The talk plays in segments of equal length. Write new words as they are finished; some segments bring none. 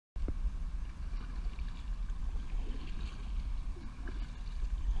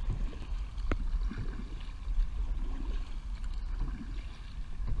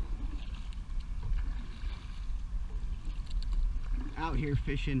out here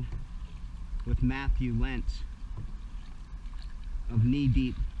fishing with Matthew Lentz of Knee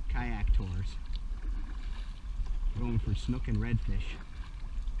Deep Kayak Tours. Going for snook and redfish.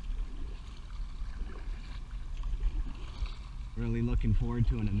 Really looking forward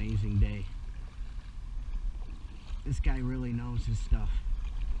to an amazing day. This guy really knows his stuff.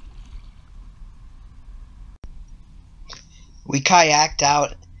 We kayaked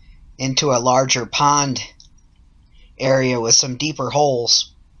out into a larger pond area with some deeper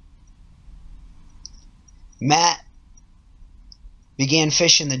holes. Matt began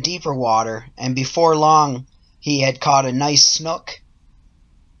fishing the deeper water, and before long he had caught a nice snook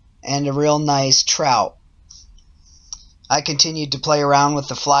and a real nice trout. I continued to play around with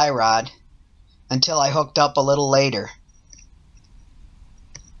the fly rod until I hooked up a little later.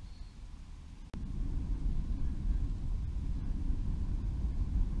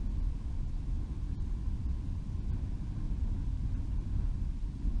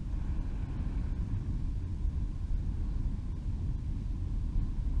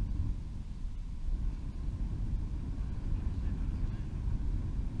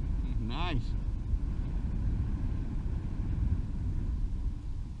 Nice.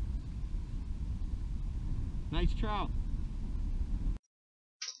 Nice trout.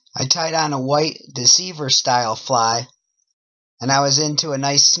 I tied on a white deceiver style fly, and I was into a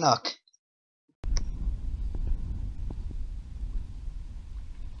nice snook.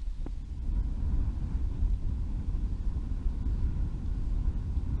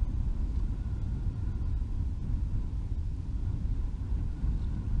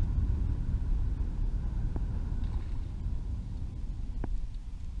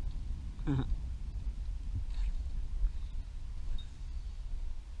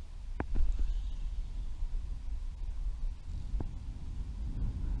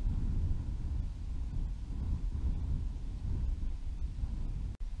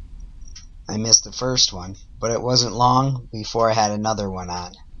 I missed the first one, but it wasn't long before I had another one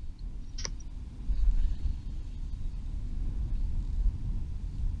on.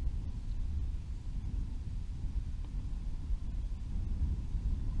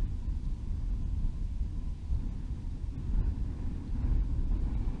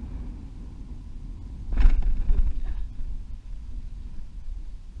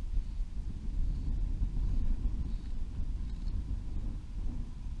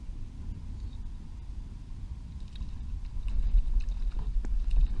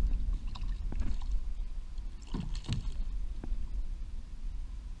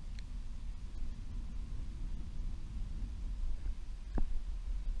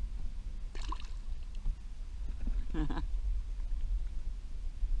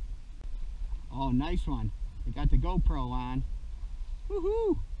 Oh, nice one. I got the GoPro on.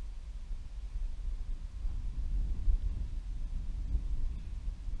 Woohoo!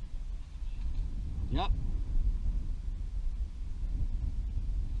 Yep.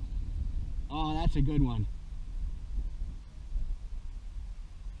 Oh, that's a good one.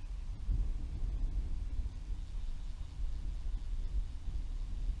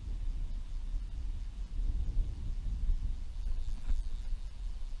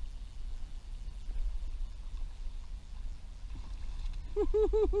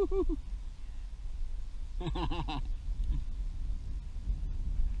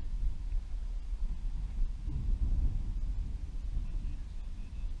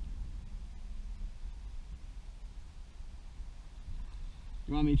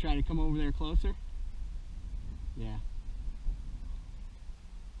 You want me to try to come over there closer? Yeah.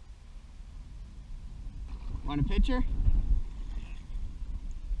 Want a picture?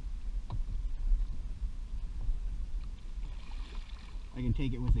 I can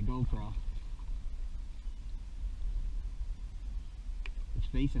take it with the GoPro. It's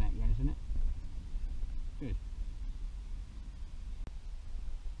facing at you, isn't it? Good.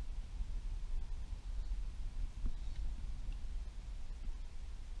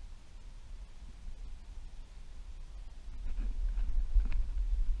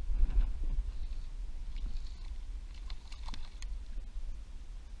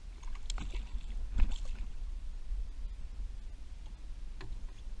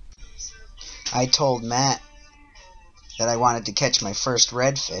 I told Matt that I wanted to catch my first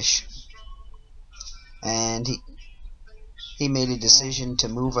redfish, and he made a decision to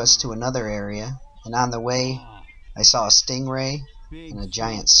move us to another area, and on the way I saw a stingray and a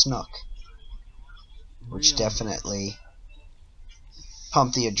giant snook, which definitely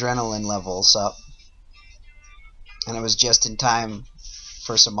pumped the adrenaline levels up, and it was just in time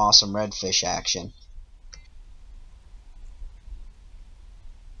for some awesome redfish action.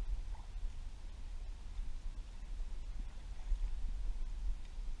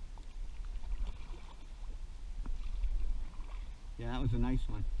 Yeah, that was a nice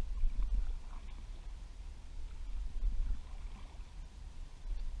one.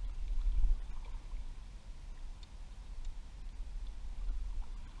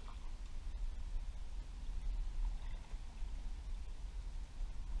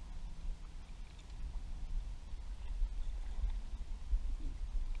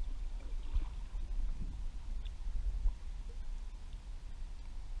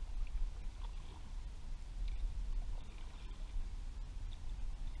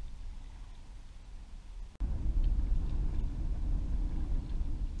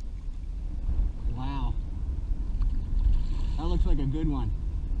 Wow. That looks like a good one.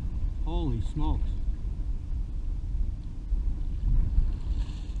 Holy smokes.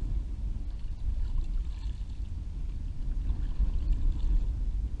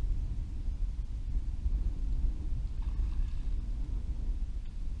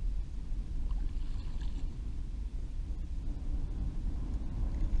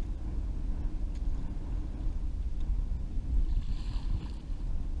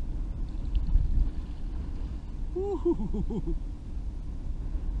 Woo-hoo-hoo-hoo.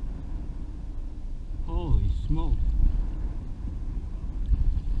 Holy smoke.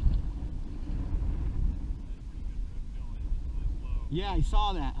 Yeah, I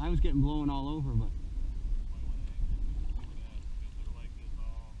saw that. I was getting blown all over, but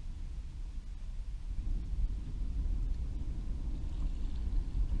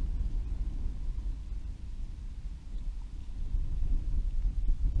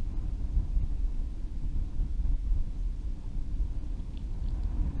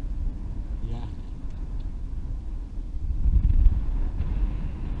yeah.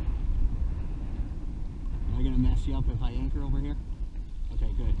 Am I gonna mess you up if I anchor over here?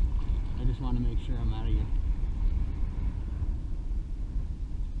 Okay, good. I just want to make sure I'm out of you.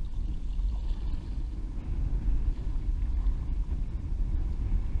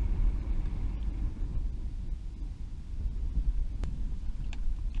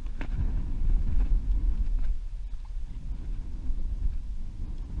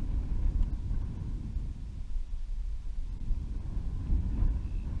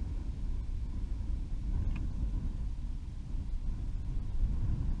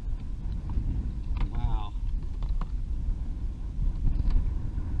 Wow.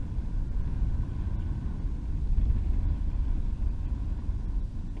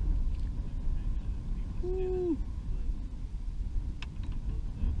 Woo.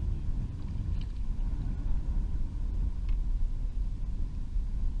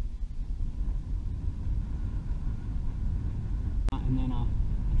 And then I'll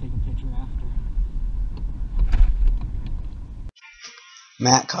take a picture after.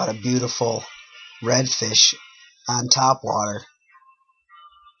 Matt caught a beautiful redfish on topwater.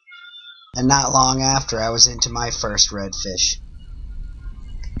 And not long after, I was into my first redfish.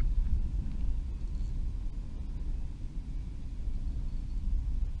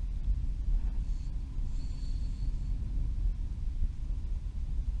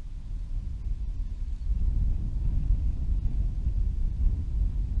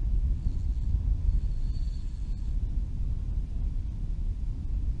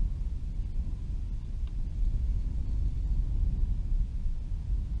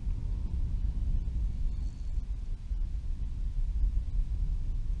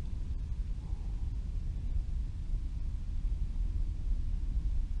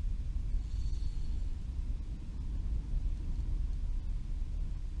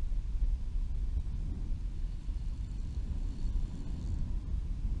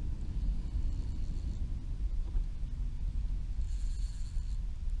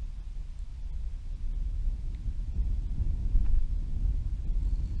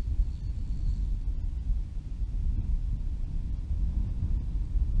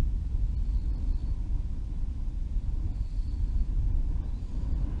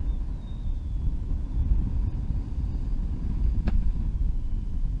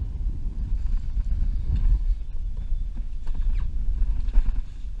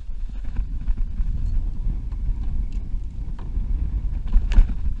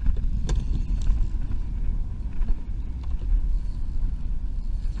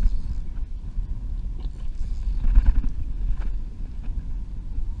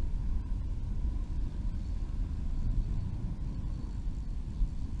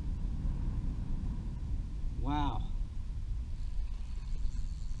 Wow.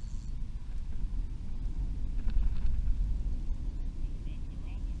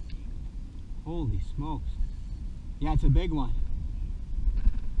 Holy smokes. Yeah, it's a big one.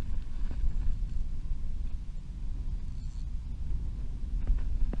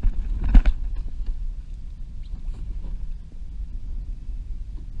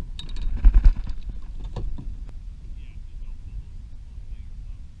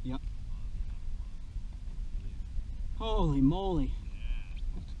 Holy moly.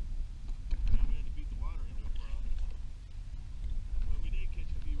 We had to beat the water into it for us. But we did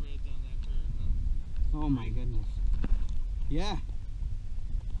catch a few reds on that turn, huh? Oh my goodness. Yeah.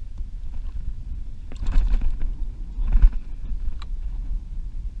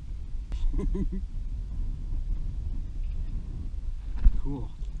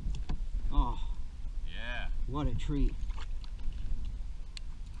 Cool. Oh, Yeah. what a treat.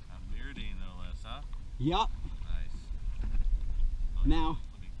 On Beardine, no less, huh? Yup. Nice. Now,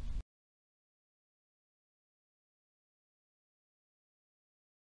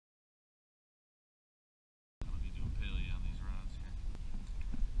 Let me do a paleo on these rods here.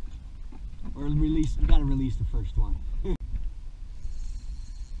 or release, you gotta release the first one.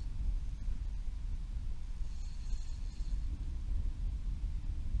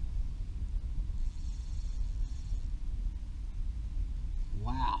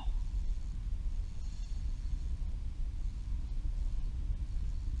 Wow.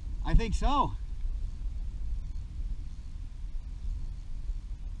 I think so.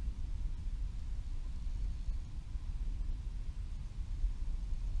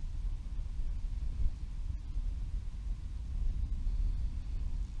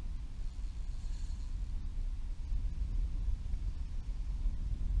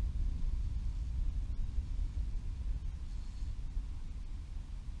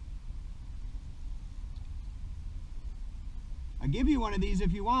 I'll give you one of these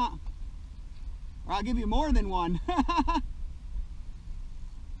if you want. Or I'll give you more than one.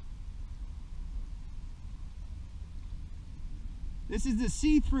 This is the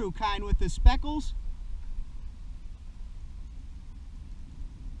see-through kind with the speckles.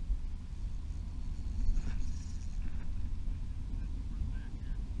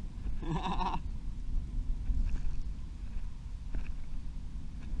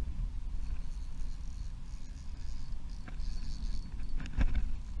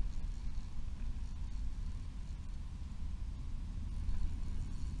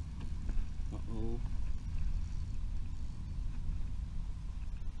 Uh-oh.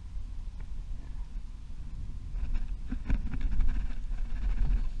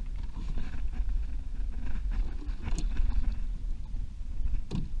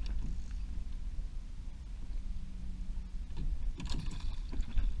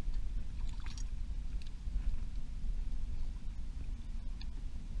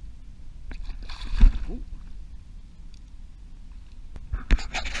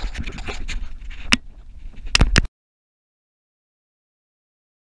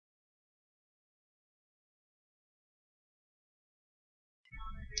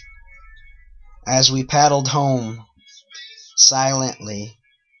 As we paddled home, silently,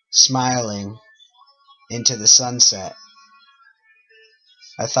 smiling into the sunset,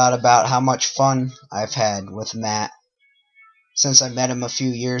 I thought about how much fun I've had with Matt since I met him a few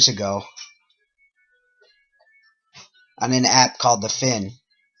years ago on an app called The Fin.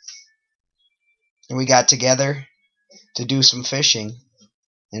 And we got together to do some fishing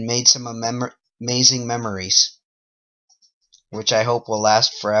and made some amazing memories, which I hope will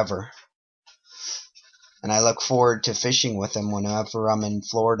last forever. And I look forward to fishing with him whenever I'm in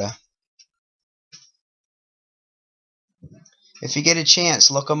Florida. If you get a chance,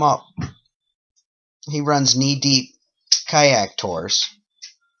 look him up. He runs knee-deep kayak tours.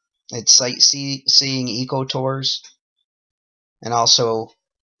 It's sightseeing eco tours and also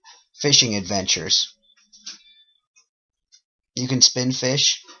fishing adventures. You can spin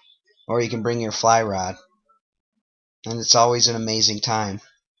fish or you can bring your fly rod. And it's always an amazing time.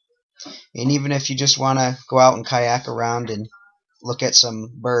 And even if you just want to go out and kayak around and look at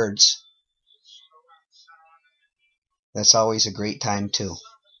some birds, that's always a great time too.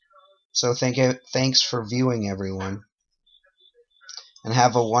 So thanks for viewing, everyone, and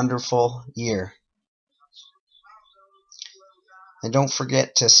have a wonderful year. And don't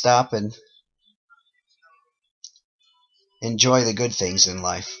forget to stop and enjoy the good things in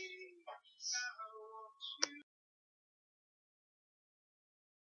life.